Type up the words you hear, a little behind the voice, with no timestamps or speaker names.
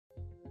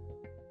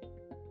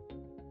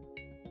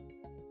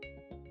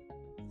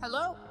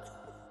Hello?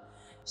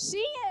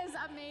 She is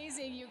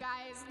amazing, you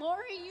guys.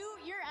 Lori,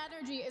 your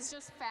energy is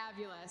just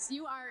fabulous.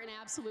 You are an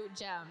absolute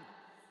gem.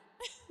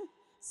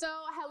 So,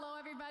 hello,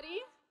 everybody.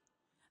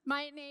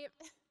 My name,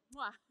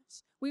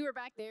 we were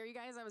back there, you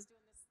guys. I was doing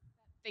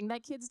that thing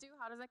that kids do.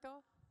 How does that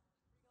go?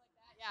 Like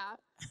that, yeah.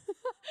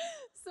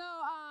 So,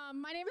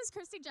 my name is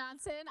Kristy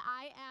Johnson.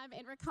 I am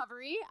in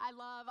recovery. I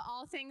love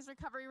all things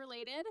recovery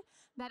related.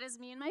 That is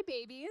me and my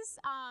babies.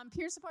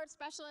 Peer support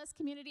specialist,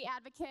 community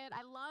advocate.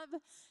 I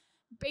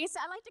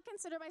like to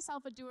consider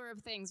myself a doer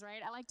of things,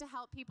 right? I like to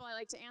help people. I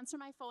like to answer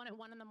my phone at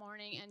 1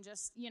 a.m. and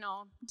just,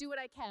 do what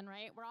I can,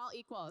 right? We're all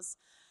equals.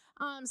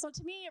 So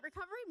to me,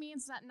 recovery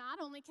means that not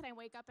only can I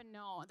wake up and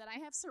know that I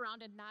have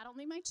surrounded not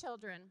only my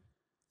children,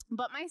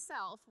 but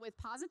myself with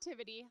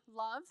positivity,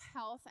 love,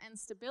 health, and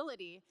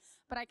stability,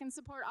 but I can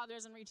support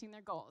others in reaching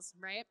their goals,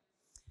 right?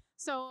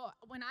 So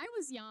when I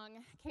was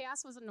young,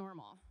 chaos was a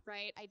normal,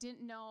 right? I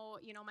didn't know,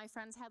 my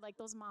friends had like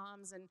those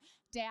moms and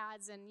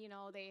dads and,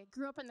 they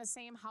grew up in the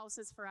same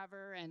houses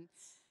forever. And,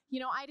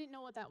 I didn't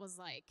know what that was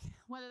like,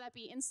 whether that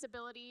be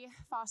instability,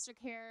 foster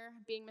care,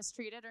 being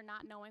mistreated, or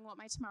not knowing what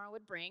my tomorrow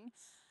would bring.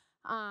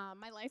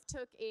 My life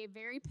took a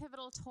very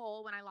pivotal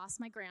toll when I lost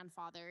my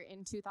grandfather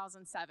in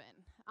 2007.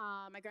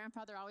 My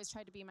grandfather always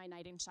tried to be my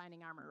knight in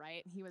shining armor,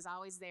 right? He was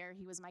always there.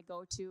 He was my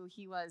go-to.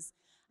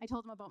 I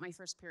told him about my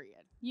first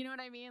period. You know what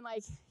I mean?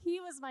 Like,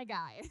 he was my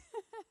guy.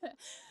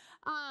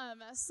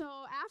 So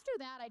after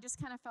that, I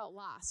just kind of felt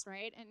lost,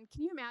 right? And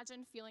can you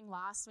imagine feeling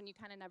lost when you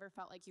kind of never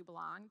felt like you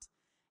belonged?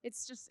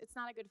 It's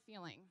not a good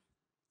feeling.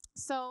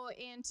 So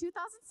in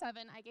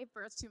 2007, I gave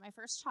birth to my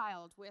first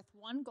child with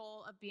one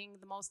goal of being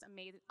the most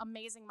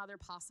amazing mother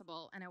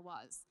possible, and I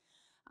was.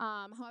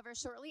 However,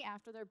 shortly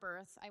after their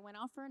birth, I went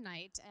out for a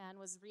night and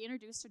was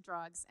reintroduced to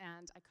drugs,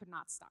 and I could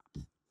not stop.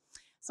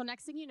 So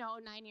next thing you know,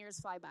 9 years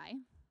fly by.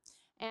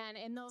 And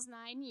in those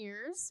 9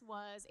 years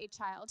was a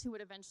child who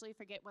would eventually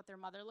forget what their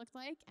mother looked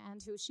like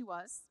and who she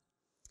was.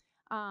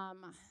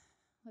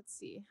 Let's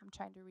see, I'm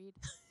trying to read.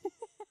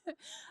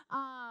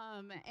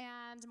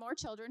 And more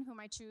children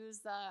whom I chose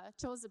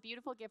the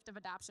beautiful gift of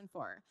adoption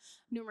for.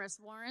 Numerous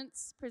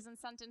warrants, prison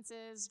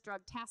sentences,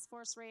 drug task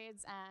force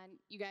raids, and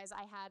you guys,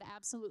 I had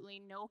absolutely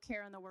no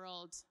care in the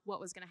world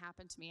what was going to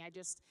happen to me.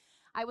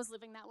 I was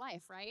living that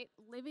life, right?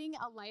 Living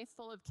a life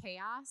full of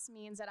chaos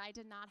means that I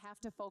did not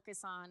have to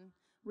focus on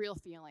real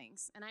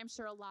feelings. And I'm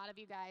sure a lot of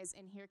you guys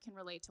in here can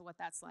relate to what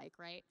that's like,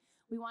 right?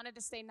 We wanted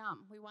to stay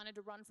numb. We wanted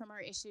to run from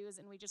our issues,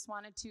 and we just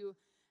wanted to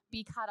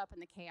be caught up in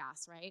the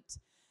chaos, right?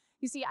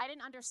 You see, I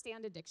didn't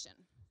understand addiction.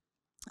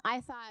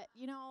 I thought,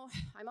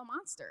 I'm a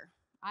monster.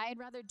 I'd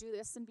rather do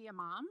this than be a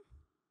mom.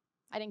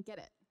 I didn't get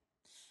it.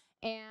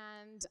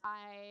 And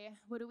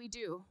what do we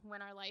do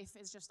when our life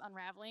is just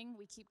unraveling?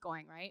 We keep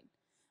going, right?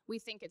 We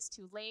think it's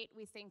too late.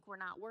 We think we're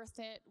not worth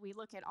it. We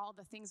look at all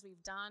the things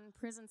we've done,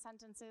 prison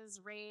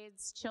sentences,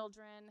 raids,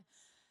 children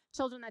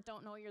that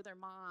don't know you're their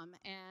mom.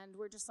 And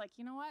we're just like,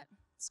 you know what?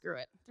 Screw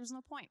it. There's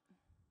no point.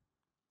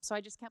 So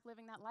I just kept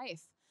living that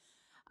life.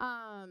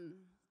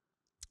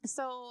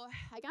 So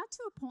I got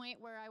to a point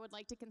where I would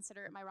like to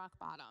consider it my rock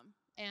bottom.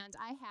 And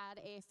I had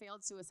a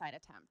failed suicide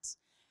attempt.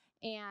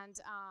 And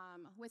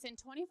within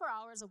 24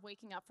 hours of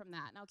waking up from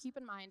that, now keep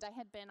in mind, I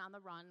had been on the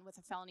run with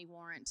a felony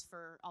warrant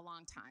for a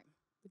long time.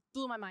 It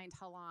blew my mind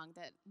how long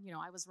that,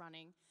 I was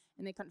running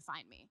and they couldn't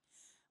find me.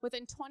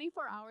 Within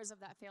 24 hours of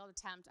that failed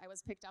attempt, I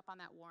was picked up on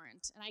that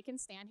warrant. And I can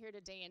stand here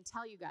today and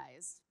tell you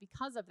guys,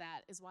 because of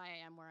that is why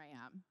I am where I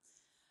am.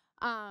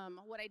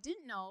 What I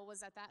didn't know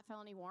was that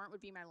felony warrant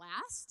would be my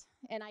last,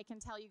 and I can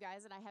tell you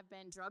guys that I have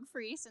been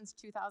drug-free since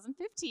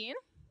 2015.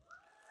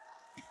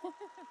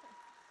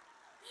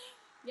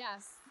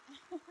 Yes.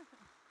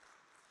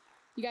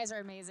 You guys are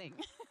amazing.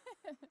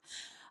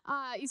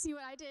 You see,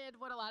 what I did,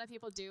 what a lot of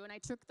people do, and I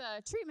took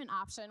the treatment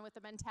option with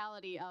the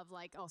mentality of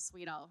like, oh,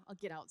 sweet, I'll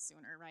get out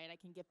sooner, right? I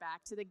can get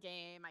back to the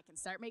game. I can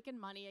start making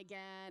money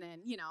again,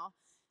 and,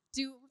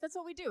 that's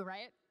what we do,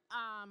 right?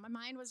 My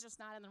mind was just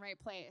not in the right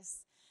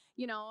place.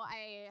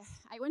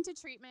 I went to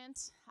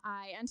treatment.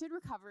 I entered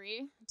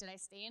recovery. Did I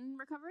stay in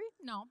recovery?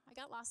 No, I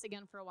got lost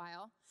again for a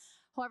while.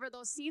 However,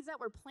 those seeds that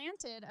were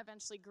planted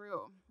eventually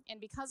grew. And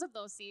because of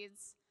those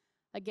seeds,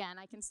 again,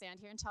 I can stand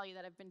here and tell you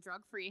that I've been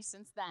drug-free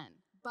since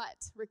then.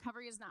 But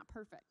recovery is not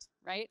perfect,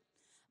 right?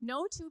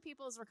 No two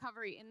people's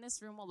recovery in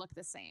this room will look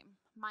the same.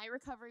 My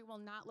recovery will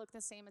not look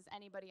the same as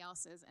anybody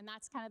else's. And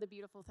that's kind of the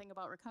beautiful thing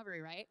about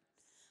recovery, right?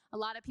 A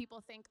lot of people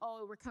think,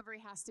 oh, recovery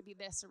has to be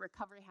this or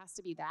recovery has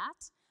to be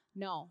that.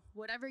 No,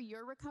 whatever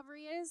your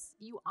recovery is,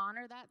 you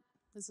honor that.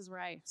 This is where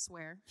I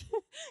swear.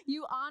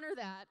 You honor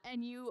that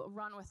and you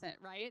run with it,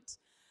 right?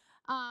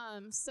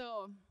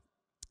 So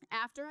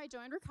after I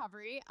joined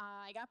recovery,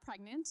 I got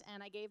pregnant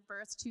and I gave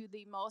birth to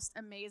the most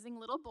amazing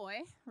little boy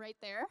right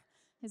there.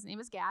 His name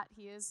is Gat.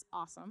 He is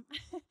awesome.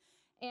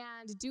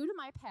 And due to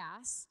my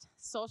past,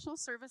 social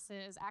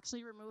services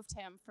actually removed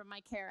him from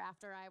my care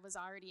after I was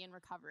already in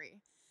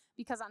recovery.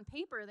 Because on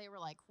paper, they were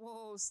like,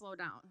 whoa, slow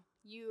down.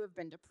 You have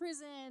been to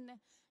prison.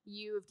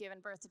 You've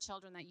given birth to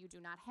children that you do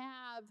not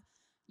have.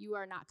 You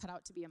are not cut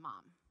out to be a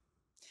mom.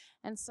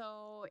 And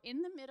so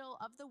in the middle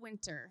of the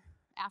winter,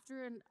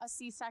 after a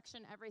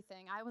C-section,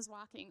 everything, I was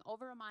walking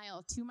over a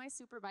mile to my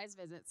supervised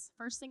visits,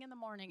 first thing in the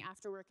morning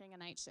after working a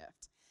night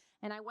shift.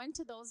 And I went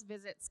to those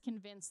visits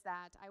convinced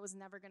that I was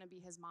never going to be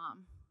his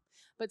mom.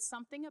 But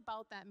something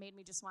about that made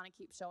me just want to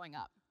keep showing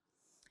up.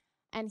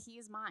 And he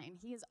is mine.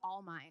 He is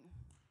all mine.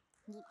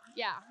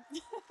 Yeah.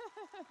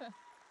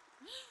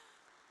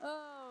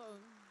 Oh.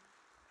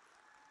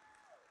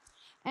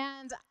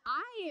 And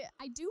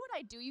I do what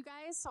I do, you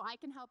guys, so I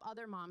can help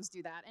other moms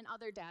do that and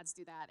other dads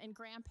do that and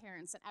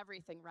grandparents and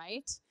everything,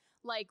 right?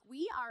 Like,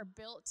 we are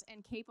built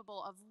and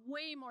capable of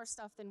way more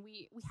stuff than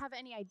we have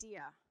any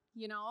idea,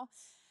 you know?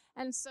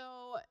 And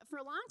so for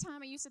a long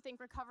time, I used to think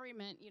recovery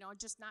meant,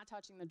 just not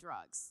touching the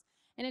drugs.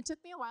 And it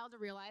took me a while to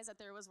realize that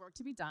there was work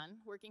to be done,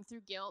 working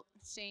through guilt,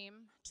 shame,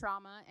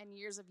 trauma, and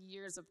years of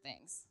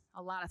things.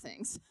 A lot of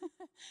things.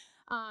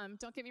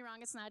 Don't get me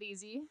wrong, it's not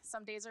easy.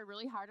 Some days are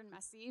really hard and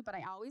messy, but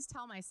I always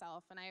tell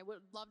myself, and I would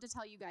love to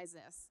tell you guys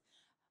this,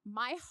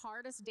 my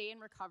hardest day in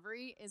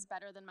recovery is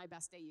better than my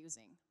best day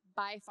using,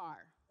 by far,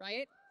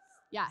 right?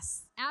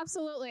 Yes,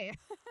 absolutely.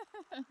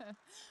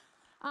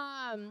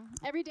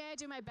 Every day I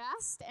do my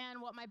best, and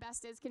what my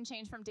best is can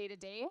change from day to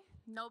day.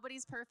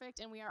 Nobody's perfect,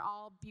 and we are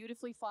all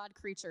beautifully flawed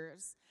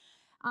creatures.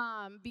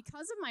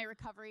 Because of my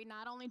recovery,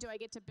 not only do I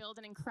get to build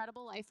an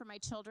incredible life for my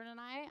children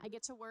and I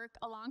get to work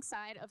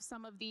alongside of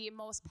some of the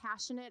most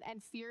passionate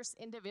and fierce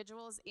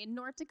individuals in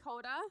North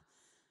Dakota.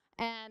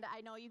 And I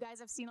know you guys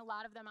have seen a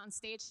lot of them on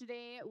stage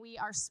today. We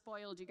are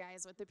spoiled, you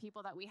guys, with the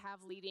people that we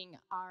have leading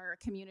our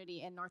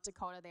community in North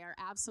Dakota. They are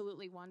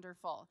absolutely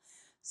wonderful.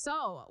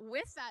 So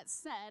with that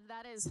said,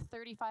 that is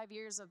 35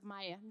 years of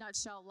my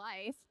nutshell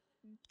life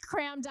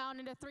crammed down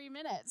into 3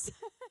 minutes.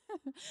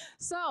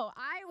 So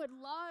I would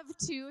love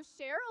to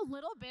share a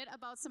little bit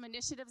about some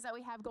initiatives that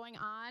we have going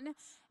on.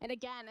 And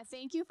again,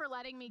 thank you for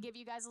letting me give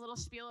you guys a little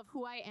spiel of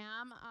who I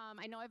am.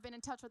 I know I've been in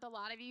touch with a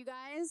lot of you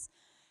guys.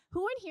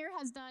 Who in here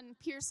has done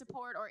peer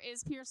support or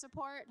is peer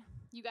support?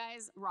 You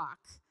guys rock.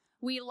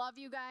 We love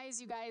you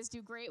guys. You guys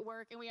do great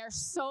work, and we are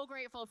so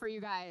grateful for you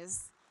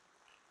guys.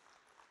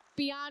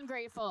 Beyond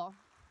grateful.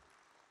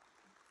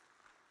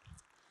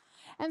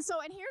 And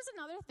here's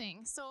another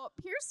thing. So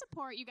peer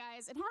support, you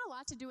guys, it had a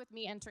lot to do with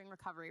me entering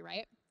recovery,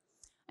 right?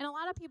 And a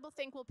lot of people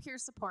think, well, peer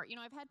support.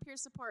 I've had peer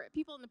support,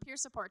 people in the peer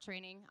support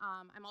training.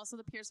 I'm also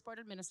the peer support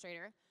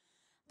administrator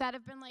that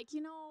have been like,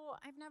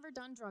 I've never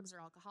done drugs or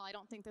alcohol. I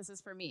don't think this is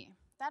for me.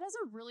 That is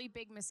a really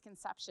big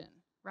misconception,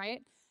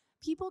 right?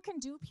 People can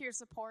do peer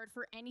support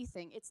for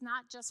anything. It's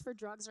not just for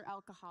drugs or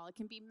alcohol. It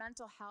can be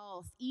mental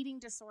health, eating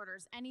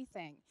disorders,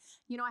 anything.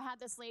 I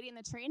had this lady in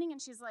the training,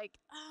 and she's like,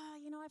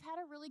 I've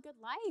had a really good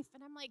life.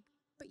 And I'm like,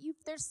 but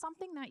there's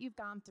something that you've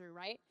gone through,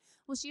 right?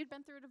 Well, she had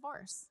been through a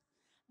divorce.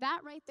 That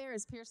right there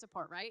is peer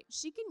support, right?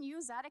 She can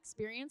use that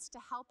experience to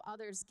help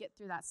others get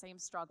through that same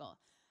struggle.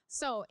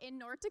 So in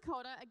North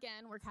Dakota,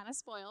 again, we're kind of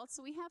spoiled.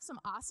 So we have some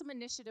awesome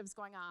initiatives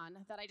going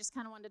on that I just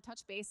kind of wanted to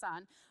touch base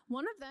on.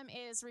 One of them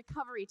is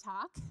Recovery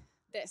Talk.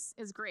 This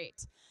is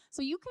great.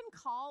 So you can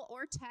call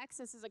or text.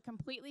 This is a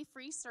completely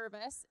free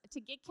service to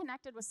get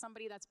connected with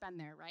somebody that's been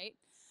there, right?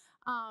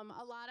 A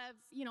lot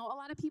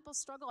of people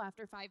struggle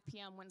after 5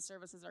 p.m. when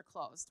services are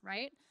closed,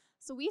 right?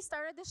 So we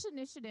started this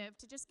initiative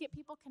to just get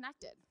people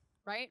connected,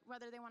 right?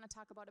 Whether they want to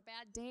talk about a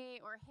bad day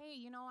or, hey,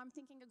 I'm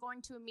thinking of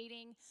going to a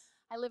meeting.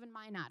 I live in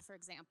Minot, for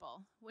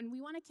example. When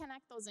we want to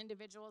connect those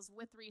individuals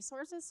with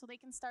resources so they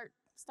can start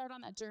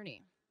on that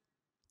journey.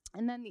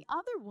 And then the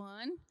other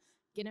one,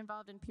 get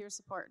involved in peer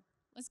support.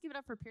 Let's give it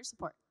up for peer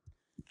support.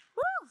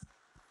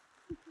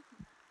 Woo!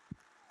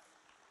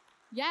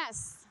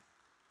 Yes.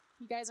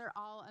 You guys are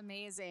all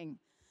amazing.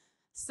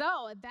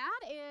 So that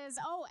is,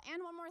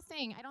 and one more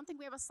thing. I don't think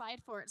we have a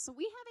slide for it. So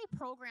we have a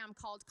program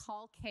called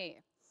Call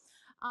K.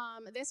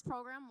 This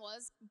program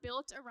was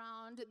built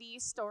around the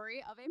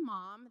story of a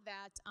mom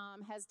that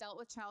has dealt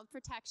with child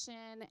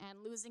protection and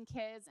losing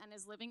kids and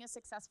is living a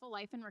successful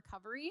life in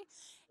recovery.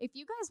 If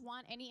you guys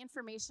want any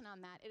information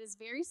on that, it is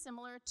very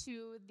similar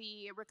to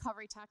the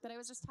Recovery Talk that I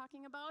was just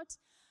talking about.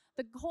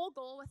 The whole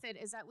goal with it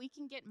is that we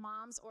can get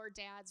moms or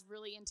dads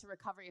really into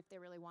recovery if they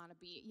really want to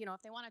be,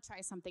 if they want to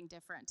try something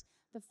different.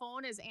 The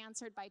phone is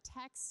answered by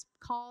text,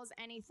 calls,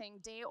 anything,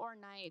 day or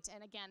night.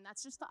 And again,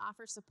 that's just to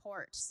offer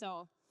support.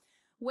 So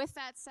with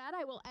that said,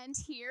 I will end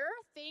here.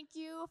 Thank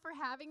you for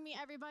having me,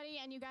 everybody.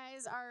 And you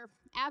guys are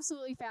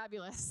absolutely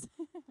fabulous.